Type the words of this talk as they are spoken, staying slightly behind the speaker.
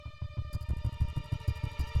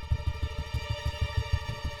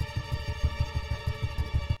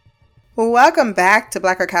Welcome back to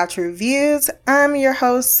Blacker Couch Reviews. I'm your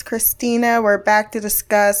host, Christina. We're back to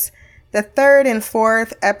discuss the third and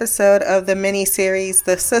fourth episode of the miniseries,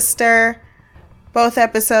 The Sister. Both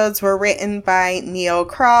episodes were written by Neil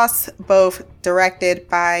Cross, both directed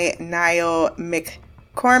by Niall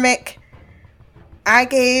McCormick. I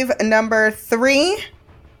gave number 3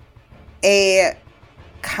 a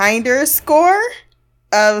kinder score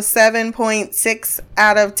of 7.6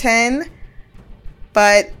 out of 10,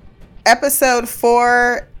 but episode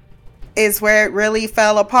 4 is where it really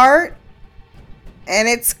fell apart, and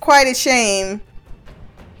it's quite a shame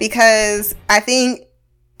because I think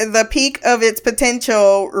the peak of its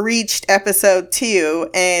potential reached episode 2,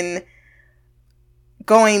 and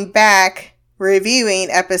going back reviewing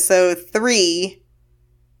episode 3,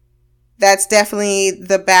 that's definitely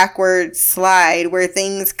the backward slide where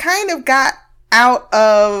things kind of got out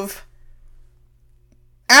of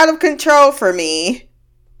control for me.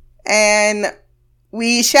 And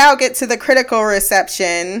we shall get to the critical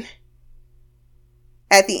reception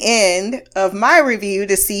at the end of my review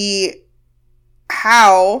to see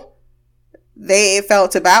how they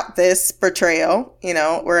felt about this portrayal. You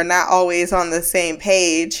know, we're not always on the same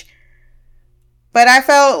page. But I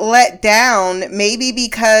felt let down, maybe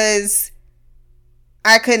because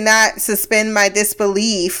I could not suspend my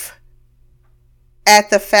disbelief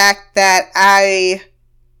at the fact that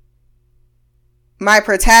my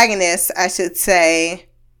protagonist, I should say,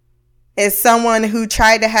 is someone who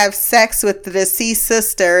tried to have sex with the deceased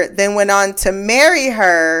sister, then went on to marry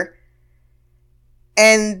her,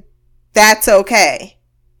 and that's okay.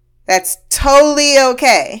 That's totally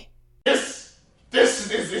okay. This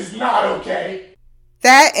is not okay.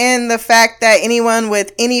 That and the fact that anyone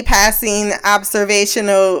with any passing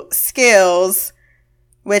observational skills,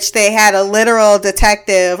 which they had a literal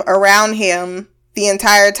detective around him the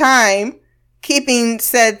entire time, keeping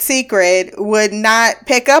said secret, would not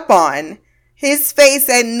pick up on. His face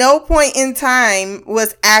at no point in time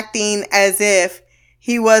was acting as if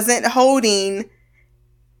he wasn't holding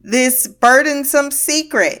this burdensome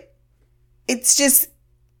secret.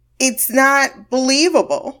 It's not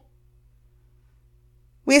believable.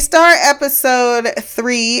 We start episode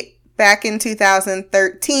 3 back in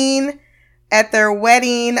 2013. At their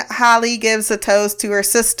wedding, Holly gives a toast to her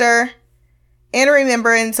sister in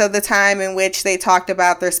remembrance of the time in which they talked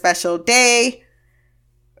about their special day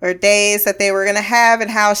or days that they were going to have and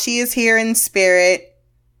how she is here in spirit.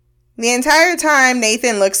 The entire time,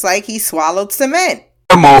 Nathan looks like he swallowed cement.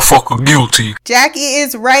 That motherfucker guilty. Jackie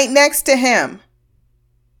is right next to him.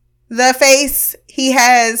 The face he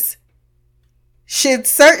has should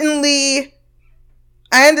certainly...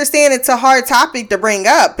 I understand it's a hard topic to bring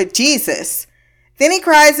up, but Jesus. Then he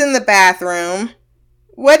cries in the bathroom.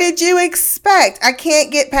 What did you expect? I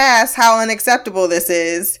can't get past how unacceptable this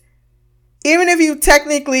is. Even if you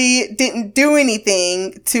technically didn't do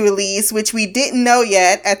anything to Elise, which we didn't know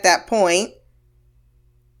yet at that point.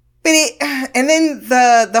 But and then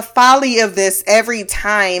the folly of this every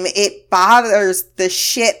time, it bothers the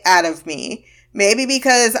shit out of me. Maybe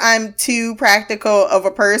because I'm too practical of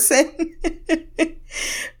a person.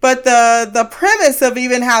 But the premise of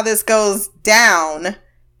even how this goes down,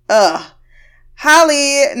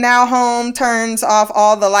 Holly, now home, turns off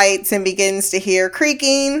all the lights and begins to hear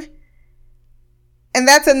creaking. And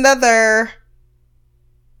that's another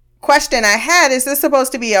question I had. Is this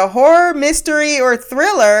supposed to be a horror, mystery, or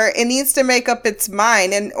thriller? It needs to make up its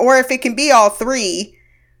mind, or if it can be all three.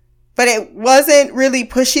 But it wasn't really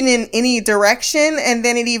pushing in any direction, and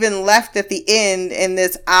then it even left at the end in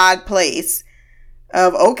this odd place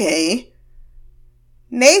of, okay.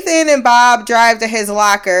 Nathan and Bob drive to his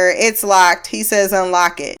locker. It's locked. He says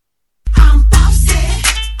unlock it. I'm bossy.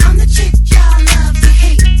 I'm the chick y'all love to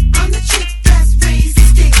hate. I'm the chick that's raised the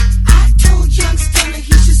stick. I told young Stunner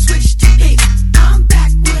he should switch to pick. I'm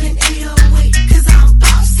back with an 808 cause I'm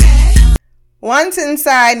bossy. Once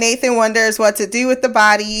inside, Nathan wonders what to do with the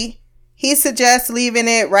body. He suggests leaving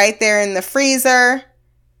it right there in the freezer.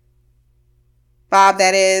 Bob,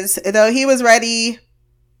 that is. Though he was ready...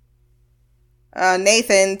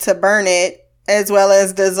 Nathan to burn it, as well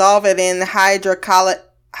as dissolve it in hydrochloric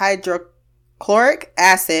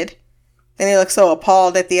acid. Then he looks so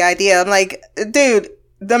appalled at the idea. I'm like, dude,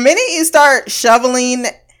 the minute you start shoveling,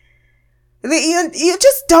 you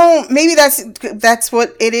just don't, maybe that's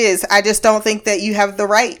what it is. I just don't think that you have the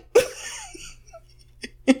right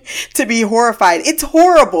to be horrified. It's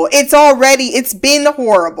horrible. It's been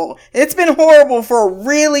horrible. It's been horrible for a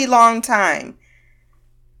really long time.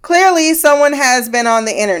 Clearly, someone has been on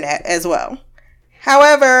the internet as well.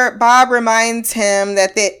 However, Bob reminds him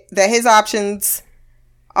that his options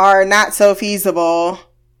are not so feasible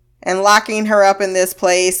And locking her up in this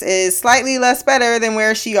place is slightly less better than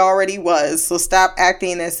where she already was. So stop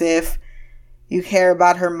acting as if you care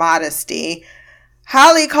about her modesty.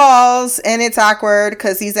 Holly calls, and it's awkward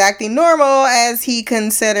because he's acting normal as he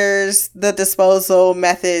considers the disposal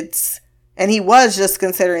methods. And he was just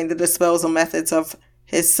considering the disposal methods of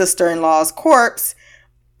his sister-in-law's corpse.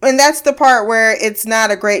 And that's the part where it's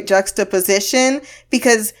not a great juxtaposition,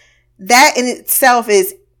 because that in itself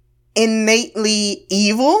is innately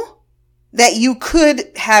evil, that you could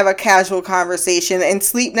have a casual conversation and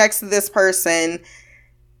sleep next to this person.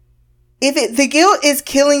 If the guilt is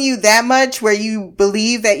killing you that much where you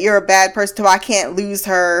believe that you're a bad person, so I can't lose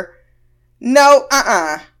her. No,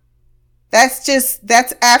 That's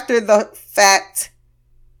after the fact.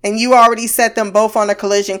 And you already set them both on a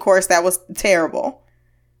collision course that was terrible.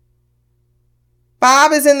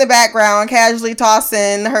 Bob is in the background, casually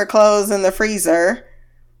tossing her clothes in the freezer.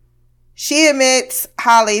 She admits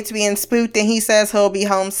Holly to being spooked, and he says he'll be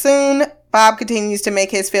home soon. Bob continues to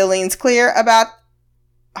make his feelings clear about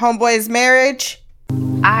homeboy's marriage.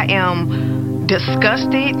 I am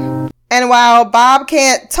disgusted. And while Bob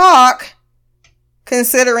can't talk,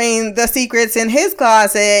 considering the secrets in his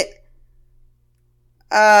closet,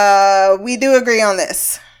 we do agree on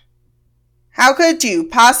this. How could you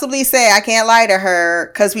possibly say I can't lie to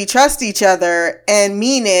her because we trust each other and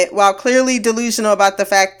mean it, while clearly delusional about the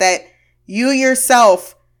fact that you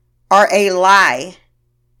yourself are a lie?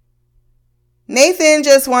 Nathan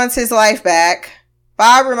just wants his life back.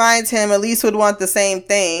 Bob reminds him Elise would want the same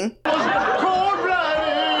thing.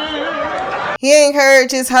 He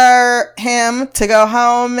encourages him to go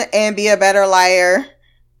home and be a better liar,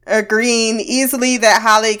 agreeing easily that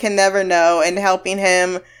Holly can never know, and helping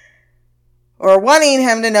him, or wanting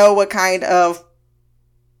him to know what kind of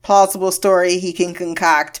plausible story he can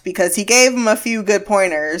concoct, because he gave him a few good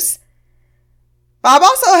pointers. Bob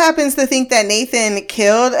also happens to think that Nathan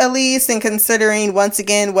killed Elise, and considering once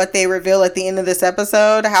again what they reveal at the end of this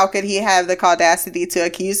episode, how could he have the audacity to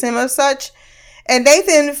accuse him of such? And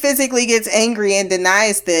Nathan physically gets angry and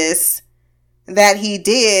denies this, that he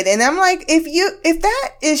did. And I'm like, if that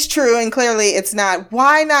is true, and clearly it's not,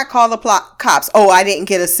 why not call the cops? Oh, I didn't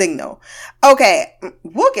get a signal. Okay,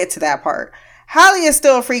 we'll get to that part. Holly is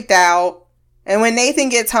still freaked out. And when Nathan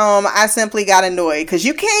gets home, I simply got annoyed, because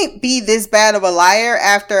you can't be this bad of a liar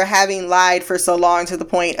after having lied for so long to the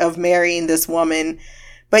point of marrying this woman.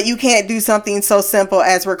 But you can't do something so simple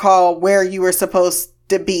as recall where you were supposed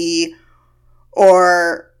to be,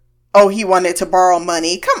 or, oh, he wanted to borrow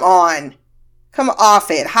money. Come on. Come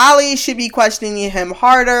off it. Holly should be questioning him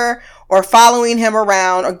harder, or following him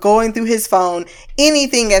around, or going through his phone.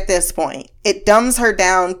 Anything at this point. It dumbs her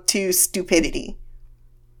down to stupidity.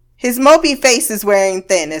 His mopey face is wearing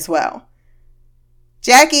thin as well.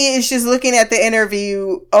 Jackie is just looking at the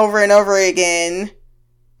interview over and over again,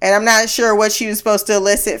 and I'm not sure what she was supposed to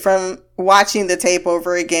elicit from watching the tape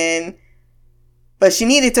over again, but she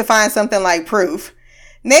needed to find something like proof.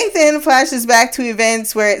 Nathan flashes back to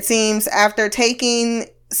events where it seems after taking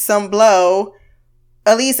some blow,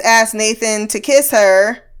 Elise asks Nathan to kiss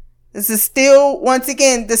her. This is still, once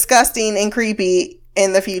again, disgusting and creepy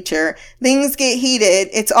in the future. Things get heated.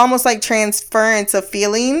 It's almost like transference of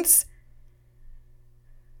feelings.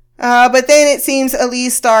 But then it seems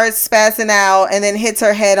Elise starts spazzing out and then hits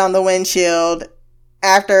her head on the windshield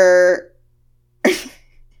after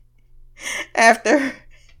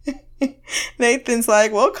Nathan's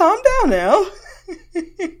like, well, calm down now.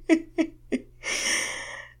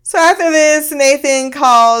 So after this, Nathan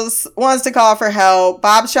wants to call for help.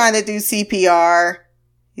 Bob's trying to do CPR.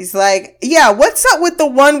 He's like, yeah, what's up with the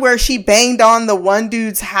one where she banged on the one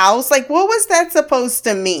dude's house? Like, what was that supposed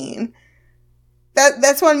to mean?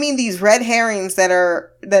 That's what I mean, these red herrings that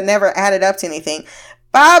never added up to anything.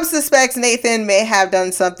 Bob suspects Nathan may have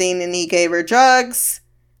done something and he gave her drugs,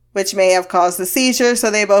 which may have caused the seizure, so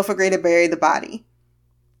they both agree to bury the body.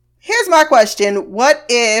 Here's my question. What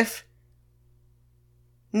if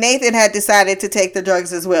Nathan had decided to take the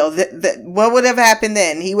drugs as well? What would have happened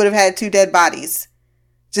then? He would have had 2 dead bodies.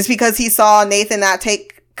 Just because he saw Nathan not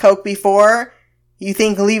take coke before, you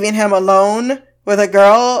think leaving him alone with a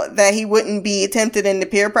girl that he wouldn't be tempted into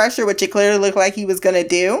peer pressure, which it clearly looked like he was going to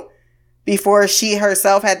do before she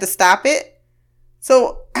herself had to stop it?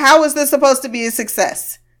 So how is this supposed to be a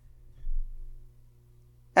success?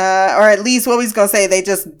 Or at least what he's going to say, they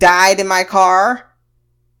just died in my car.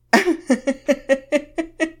 I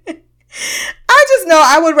just know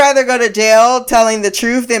I would rather go to jail telling the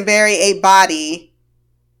truth than bury a body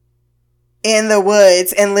in the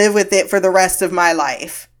woods and live with it for the rest of my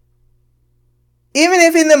life. Even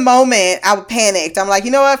if in the moment I panicked, I'm like,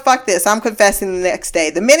 you know what? Fuck this. I'm confessing the next day.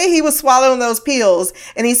 The minute he was swallowing those pills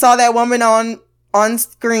and he saw that woman on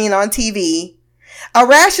screen, on TV, a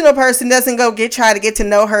rational person doesn't go try to get to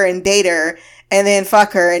know her and date her and then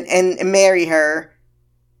fuck her and marry her.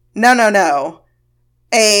 No.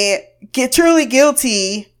 A truly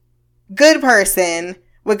guilty, good person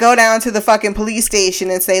would go down to the fucking police station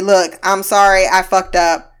and say, look, I'm sorry, I fucked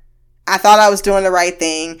up. I thought I was doing the right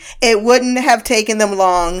thing. It wouldn't have taken them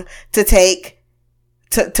long to test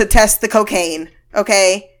the cocaine.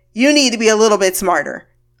 Okay? You need to be a little bit smarter.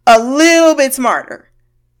 A little bit smarter.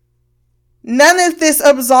 None of this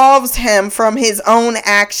absolves him from his own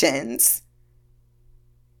actions.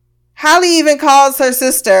 Holly even calls her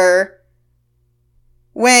sister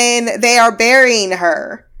when they are burying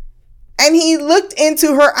her. And he looked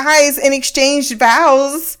into her eyes and exchanged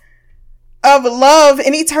vows of love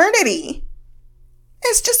and eternity.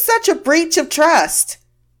 It's just such a breach of trust.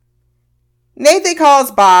 Nathan calls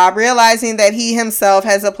Bob, realizing that he himself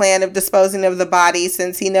has a plan of disposing of the body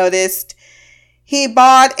since he noticed he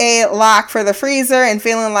bought a lock for the freezer and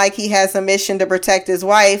feeling like he has a mission to protect his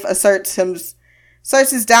wife, asserts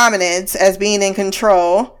his dominance as being in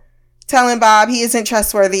control, telling Bob he isn't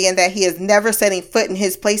trustworthy and that he is never setting foot in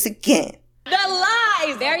his place again. The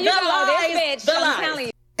lies! There you go, this bitch. I'm telling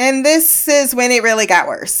you. And this is when it really got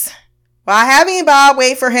worse. While having Bob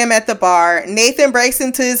wait for him at the bar, Nathan breaks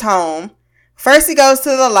into his home. First he goes to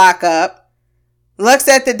the lockup, looks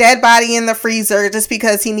at the dead body in the freezer just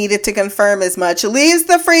because he needed to confirm as much, leaves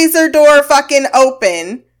the freezer door fucking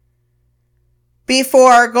open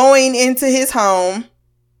before going into his home,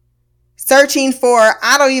 searching for,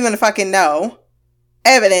 I don't even fucking know,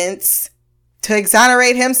 evidence to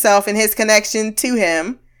exonerate himself and his connection to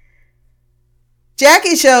him.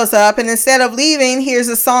 Jackie shows up and instead of leaving, hears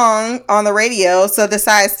a song on the radio, so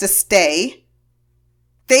decides to stay.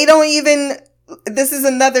 They don't even, this is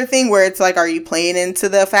another thing where it's like, are you playing into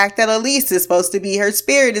the fact that Elise is supposed to be, her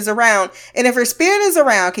spirit is around? And if her spirit is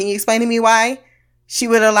around, can you explain to me why she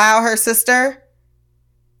would allow her sister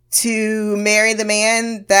to marry the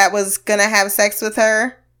man that was gonna have sex with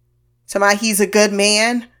her? Somebody, he's a good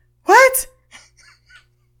man? What?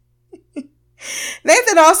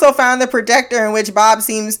 Nathan also found the projector in which Bob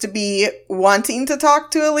seems to be wanting to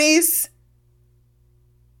talk to Elise.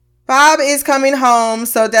 Bob is coming home,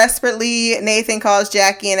 so desperately Nathan calls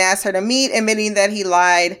Jackie and asks her to meet, admitting that he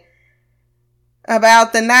lied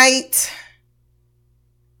about the night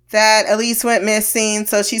that Elise went missing.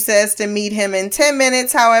 So she says to meet him in 10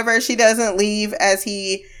 minutes. However, she doesn't leave as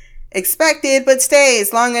he expected, but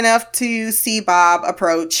stays long enough to see Bob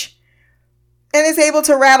approach and is able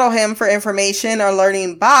to rattle him for information,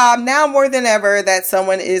 alerting Bob now more than ever that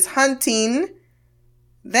someone is hunting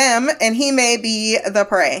them and he may be the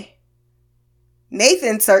prey.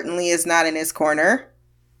 Nathan certainly is not in his corner.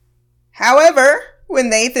 However, when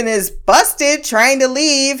Nathan is busted trying to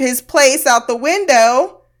leave his place out the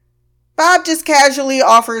window, Bob just casually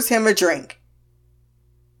offers him a drink.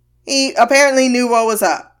 He apparently knew what was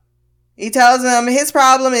up. He tells him his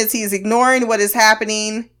problem is he's ignoring what is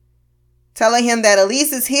happening, telling him that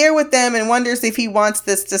Elise is here with them and wonders if he wants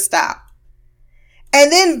this to stop.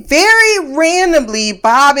 And then very randomly,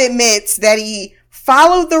 Bob admits that he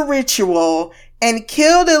followed the ritual and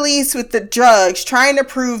killed Elise with the drugs, trying to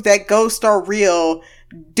prove that ghosts are real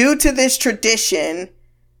due to this tradition.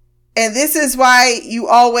 And this is why you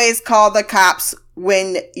always call the cops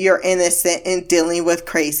when you're innocent and dealing with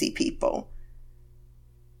crazy people.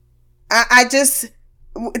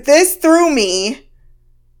 This threw me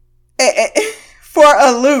for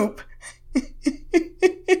a loop.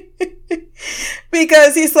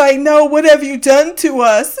 Because he's like, no, what have you done to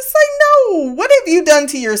us? It's like, no, what have you done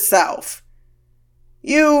to yourself?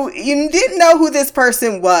 You didn't know who this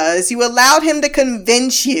person was. You allowed him to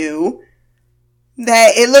convince you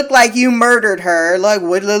that it looked like you murdered her. Like,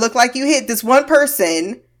 would it look like you hit this one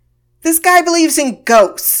person? This guy believes in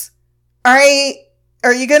ghosts. Alright?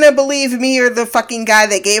 Are you gonna believe me or the fucking guy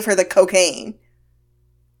that gave her the cocaine?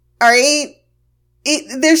 Alright?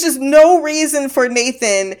 There's just no reason for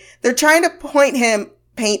Nathan. They're trying to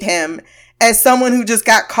paint him as someone who just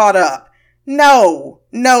got caught up. No,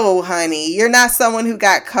 honey, you're not someone who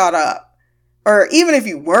got caught up. Or even if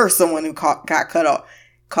you were someone who got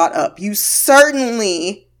caught up, you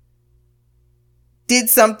certainly did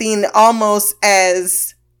something almost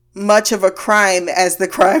as much of a crime as the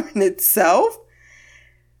crime in itself.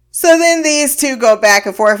 So then these two go back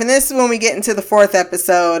and forth, and this is when we get into the 4th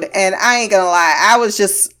episode, and I ain't gonna lie, I was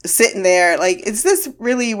just sitting there like, is this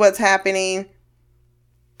really what's happening?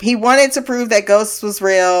 He wanted to prove that ghosts was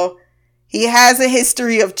real. He has a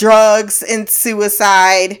history of drugs and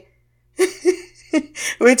suicide,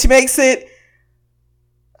 which makes it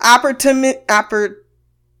opportunistic?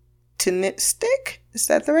 Is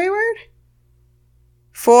that the right word?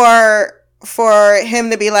 For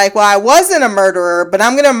him to be like, well, I wasn't a murderer, but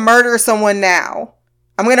I'm going to murder someone now.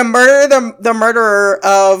 I'm going to murder the murderer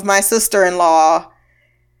of my sister-in-law.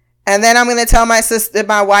 And then I'm going to tell my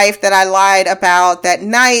wife that I lied about that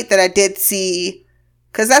night that I did see.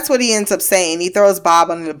 Because that's what he ends up saying. He throws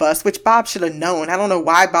Bob under the bus, which Bob should have known. I don't know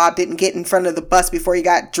why Bob didn't get in front of the bus before he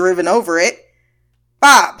got driven over it.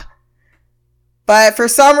 Bob. But for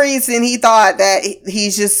some reason, he thought that he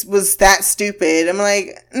just was that stupid. I'm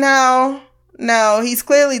like, no, he's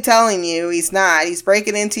clearly telling you he's not. He's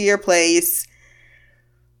breaking into your place.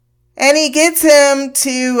 And he gets him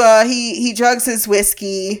to, he drugs his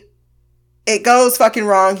whiskey. It goes fucking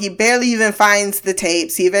wrong. He barely even finds the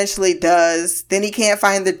tapes. He eventually does. Then he can't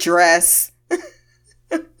find the dress.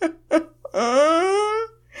 And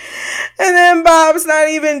then Bob's not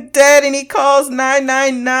even dead and he calls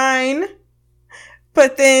 999.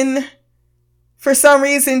 But then, for some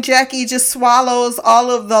reason, Jackie just swallows all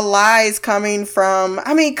of the lies coming from,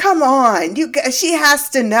 I mean, come on. She has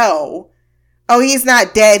to know. Oh, he's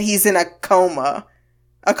not dead. He's in a coma.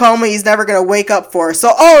 A coma he's never going to wake up for.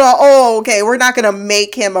 So, okay, we're not going to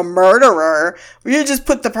make him a murderer. You just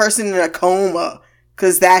put the person in a coma.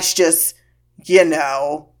 Because that's just,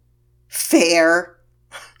 fair.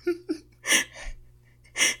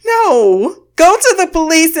 No. Go to the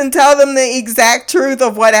police and tell them the exact truth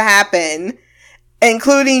of what happened.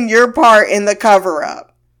 Including your part in the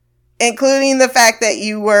cover-up. Including the fact that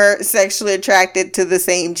you were sexually attracted to the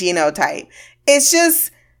same genotype. It's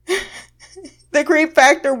just... the creep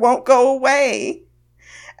factor won't go away.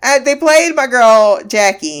 They played my girl,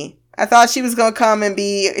 Jackie. I thought she was going to come and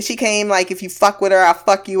she came like, if you fuck with her, I'll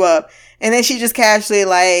fuck you up. And then she just casually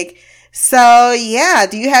like, so yeah,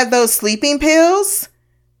 do you have those sleeping pills?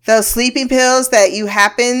 Those sleeping pills that you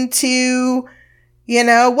happen to,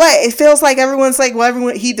 what? It feels like everyone's like,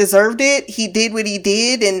 well, he deserved it. He did what he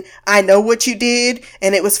did. And I know what you did.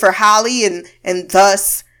 And it was for Holly. And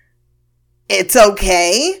thus it's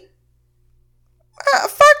okay.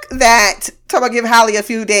 Fuck that. Talk about give Holly a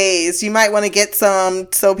few days. You might want to get some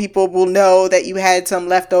so people will know that you had some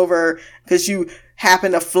left over because you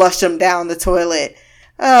happened to flush them down the toilet.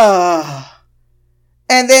 Oh.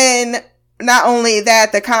 And then not only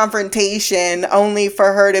that, the confrontation only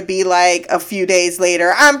for her to be like a few days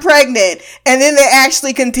later, I'm pregnant. And then they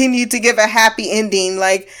actually continue to give a happy ending.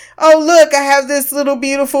 Like, oh, look, I have this little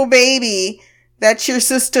beautiful baby. That's your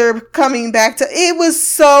sister coming back to. It was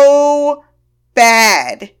so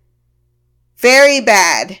bad. Very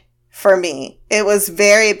bad for me. It was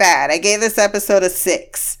very bad. I gave this episode a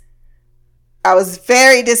 6. I was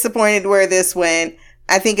very disappointed where this went.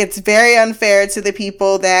 I think it's very unfair to the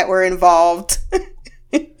people that were involved,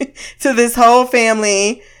 to this whole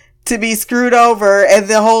family, to be screwed over. And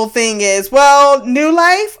the whole thing is, well, new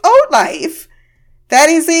life, old life. That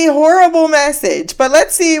is a horrible message. But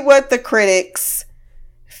let's see what the critics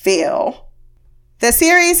feel. The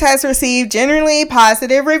series has received generally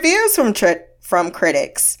positive reviews from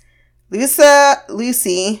critics.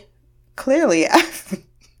 Lucy, clearly I've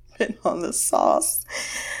been on the sauce.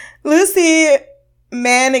 Lucy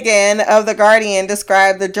Manigan of The Guardian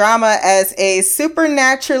described the drama as a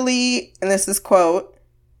supernaturally, and this is quote,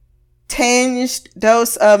 tinged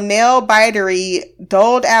dose of nail-bitery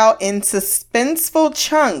doled out in suspenseful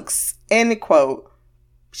chunks, end quote.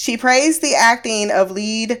 She praised the acting of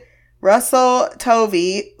lead Russell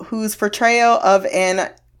Tovey, whose portrayal of an,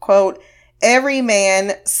 quote,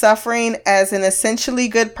 everyman suffering as an essentially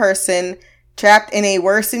good person trapped in a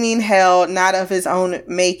worsening hell not of his own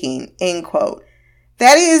making, end quote.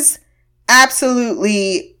 That is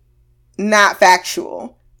absolutely not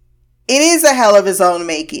factual. It is a hell of his own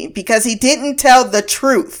making because he didn't tell the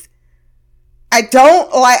truth. I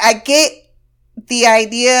get the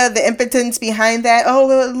idea, the impotence behind that. Oh,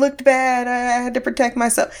 it looked bad. I had to protect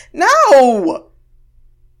myself. No!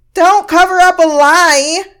 Don't cover up a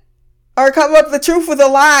lie or cover up the truth with a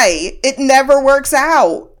lie. It never works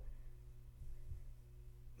out.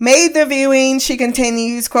 Made the viewing, she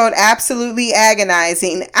continues, quote, absolutely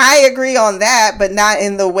agonizing. I agree on that, but not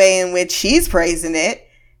in the way in which she's praising it.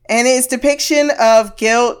 And its depiction of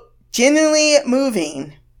guilt genuinely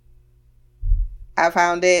moving. I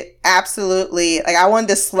found it absolutely, I wanted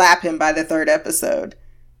to slap him by the 3rd episode.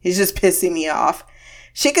 He's just pissing me off.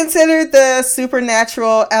 She considered the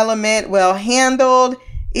supernatural element well handled,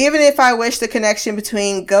 even if I wish the connection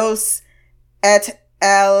between ghosts et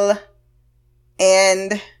al.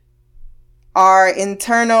 And our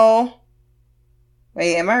internal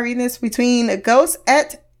Wait, am I reading this? Between ghosts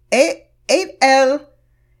at 8L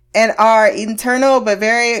and our internal but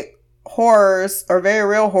very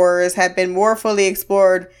real horrors have been more fully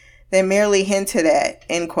explored than merely hinted at,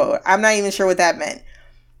 end quote. I'm not even sure what that meant.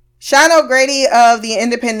 Sean O'Grady of The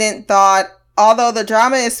Independent thought, although the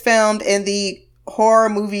drama is filmed in the horror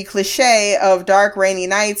movie cliche of dark rainy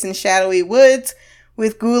nights and shadowy woods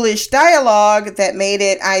with ghoulish dialogue that made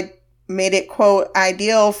it quote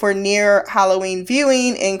ideal for near Halloween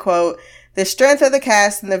viewing, end quote, the strength of the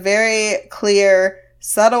cast in the very clear,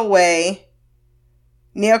 subtle way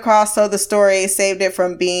Neil Cross told the story saved it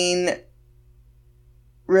from being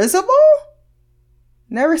risible?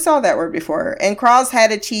 Never saw that word before. And Cross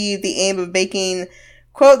had achieved the aim of making,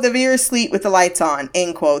 quote, the viewer sleep with the lights on,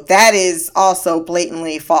 end quote. That is also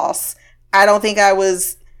blatantly false. I don't think I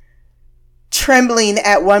was trembling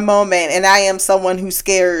at one moment, and I am someone who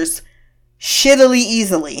scares shittily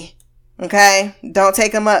easily. Okay? Don't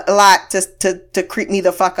take them a lot to creep me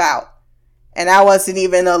the fuck out. And I wasn't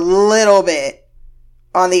even a little bit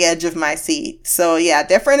on the edge of my seat. So yeah,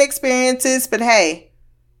 different experiences, but hey,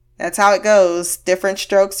 that's how it goes. Different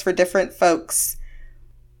strokes for different folks.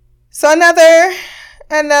 So another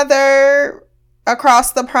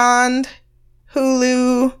across the pond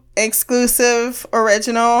Hulu exclusive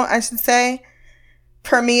original, I should say,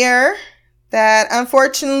 premiere that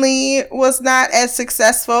unfortunately was not as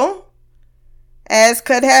successful as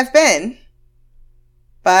could have been.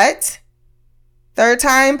 But third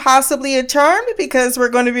time possibly a charm, because we're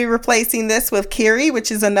going to be replacing this with Kiri,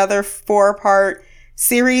 which is another 4-part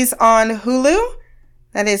series on Hulu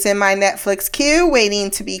that is in my Netflix queue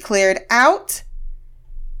waiting to be cleared out.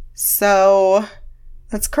 So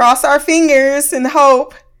let's cross our fingers and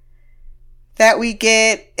hope that we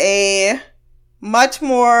get a much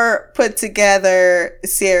more put together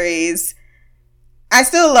series. I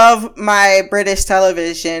still love my British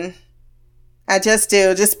television. I just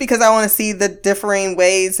do, just because I want to see the differing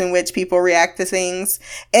ways in which people react to things.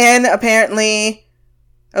 And apparently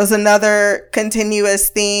it was another continuous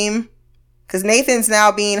theme, because Nathan's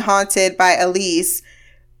now being haunted by Elise,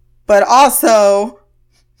 but also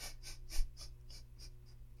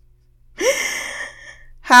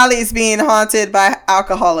Hallie's being haunted by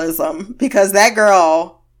alcoholism, because that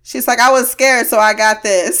girl, she's like, I was scared, so I got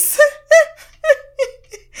this.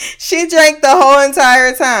 She drank the whole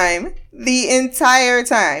entire time. The entire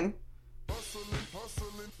time.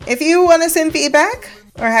 If you want to send feedback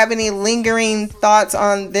or have any lingering thoughts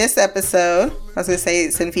on this episode, I was going to say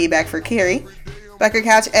send feedback for Kiri,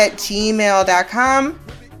 blackercouch@gmail.com.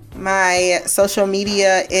 My social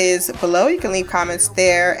media is below. You can leave comments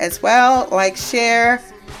there as well. Like, share.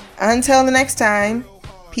 Until the next time,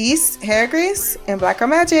 peace, hair grease, and black girl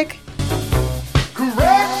magic.